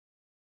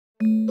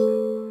Hello,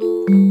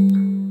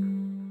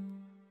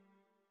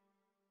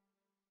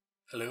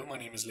 my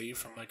name is Lee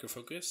from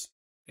Microfocus.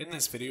 In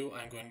this video,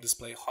 I'm going to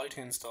display how to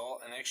install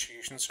an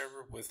execution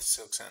server with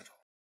Silk Central.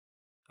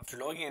 After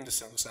logging into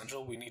Silk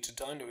Central, we need to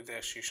download the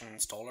execution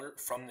installer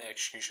from the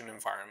execution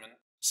environment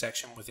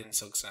section within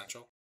Silk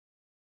Central.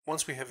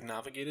 Once we have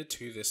navigated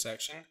to this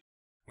section,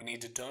 we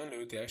need to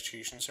download the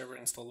execution server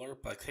installer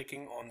by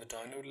clicking on the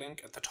download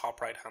link at the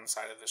top right hand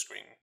side of the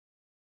screen.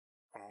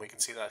 And we can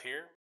see that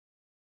here.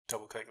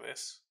 Double click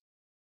this.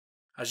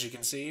 As you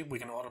can see, we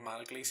can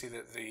automatically see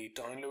that the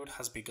download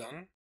has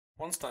begun.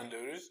 Once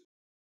downloaded,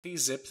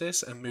 please zip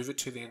this and move it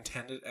to the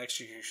intended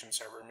execution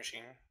server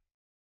machine.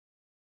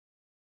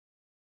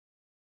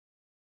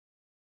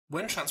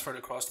 When transferred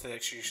across to the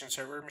execution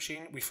server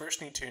machine, we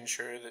first need to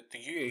ensure that the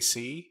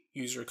UAC,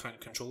 user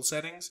account control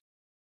settings,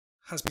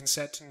 has been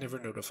set to never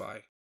notify.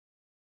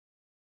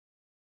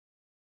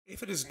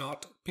 If it has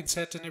not been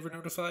set to never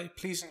notify,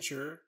 please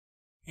ensure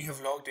you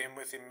have logged in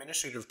with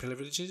administrative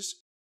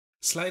privileges.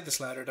 Slide the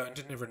slider down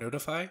to never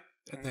notify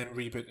and then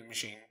reboot the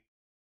machine.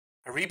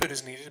 A reboot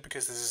is needed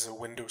because this is a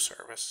Windows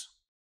service.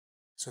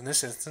 So in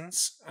this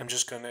instance, I'm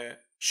just going to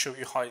show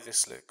you how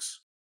this looks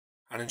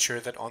and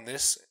ensure that on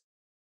this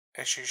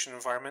execution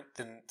environment,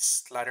 the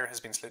slider has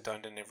been slid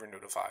down to never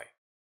notify,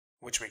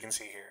 which we can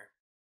see here.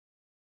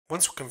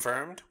 Once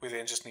confirmed, we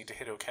then just need to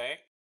hit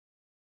OK.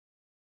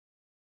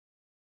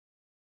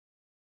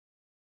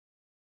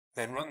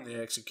 Then run the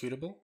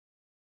executable.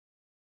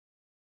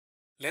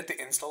 Let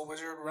the install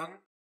wizard run.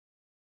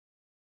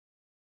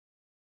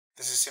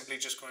 This is simply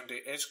just going to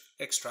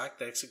extract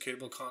the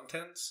executable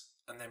contents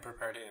and then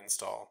prepare to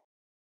install.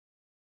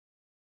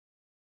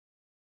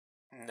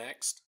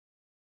 Next.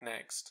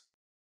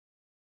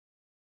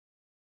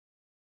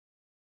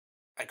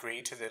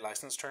 Agree to the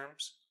license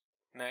terms.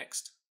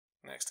 Next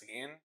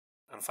again,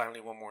 and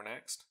finally one more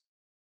next.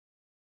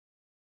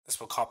 This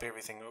will copy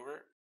everything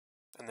over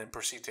and then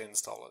proceed to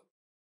install it.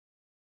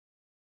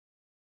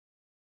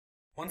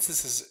 Once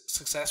this has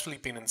successfully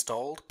been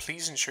installed,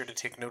 please ensure to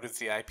take note of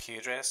the IP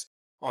address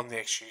on the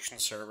execution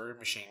server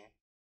machine,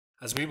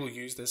 as we will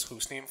use this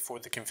hostname for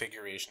the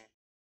configuration.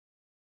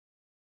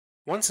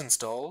 Once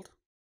installed,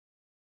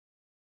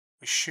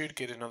 we should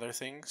get another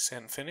thing,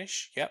 send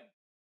finish, yep.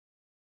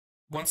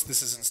 Once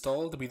this is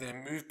installed, we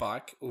then move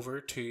back over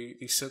to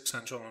the Silk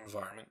Central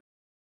environment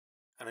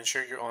and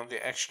ensure you're on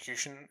the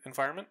execution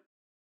environment,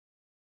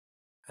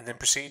 and then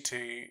proceed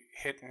to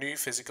hit new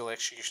physical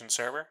execution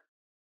server.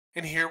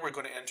 In here, we're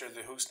going to enter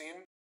the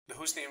hostname. The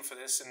hostname for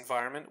this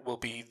environment will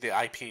be the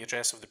IP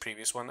address of the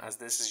previous one, as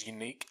this is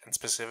unique and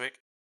specific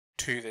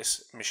to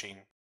this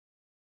machine.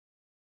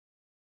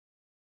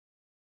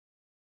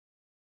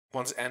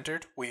 Once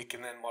entered, we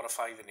can then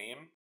modify the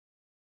name.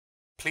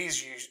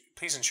 Please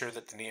ensure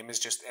that the name is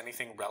just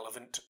anything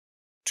relevant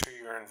to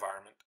your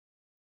environment,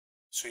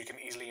 so you can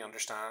easily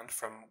understand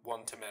from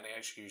one to many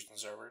execution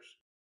servers.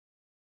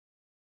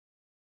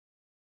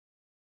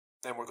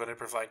 Then we're going to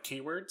provide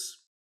keywords.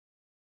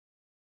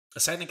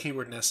 Assign a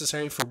keyword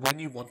necessary for when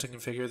you want to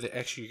configure the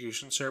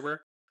execution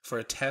server for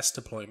a test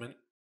deployment.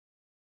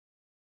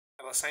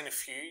 I'll assign a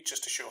few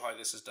just to show how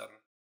this is done.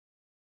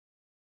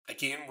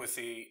 Again, with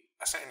the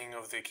assigning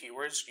of the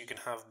keywords, you can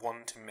have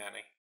one to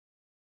many.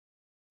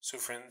 So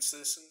for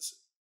instance,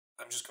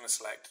 I'm just going to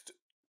select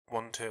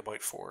 1 to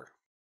about 4.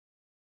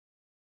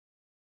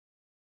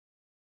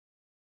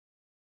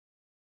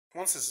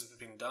 Once this has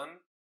been done,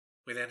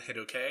 we then hit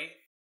OK.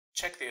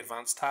 Check the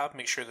Advanced tab,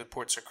 make sure the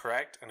ports are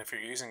correct, and if you're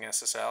using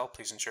SSL,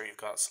 please ensure you've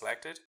got it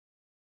selected,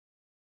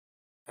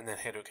 and then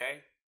hit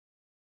OK.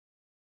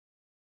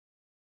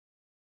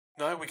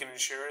 Now we can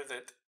ensure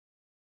that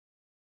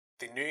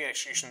the new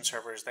execution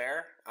server is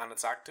there and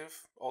it's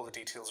active, all the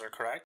details are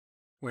correct.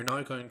 We're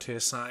now going to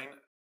assign,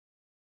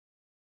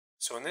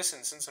 so in this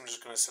instance I'm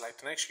just going to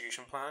select an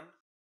execution plan,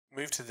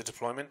 move to the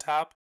Deployment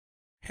tab,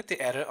 hit the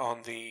edit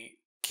on the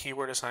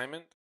keyword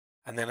assignment,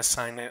 and then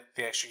assign it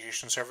the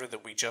execution server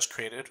that we just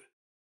created,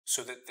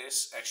 so that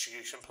this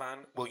execution plan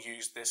will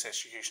use this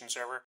execution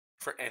server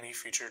for any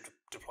future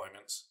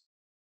deployments.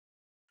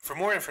 For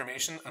more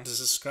information and to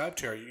subscribe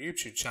to our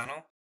YouTube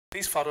channel,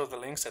 please follow the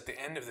links at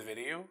the end of the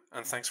video,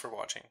 and thanks for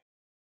watching.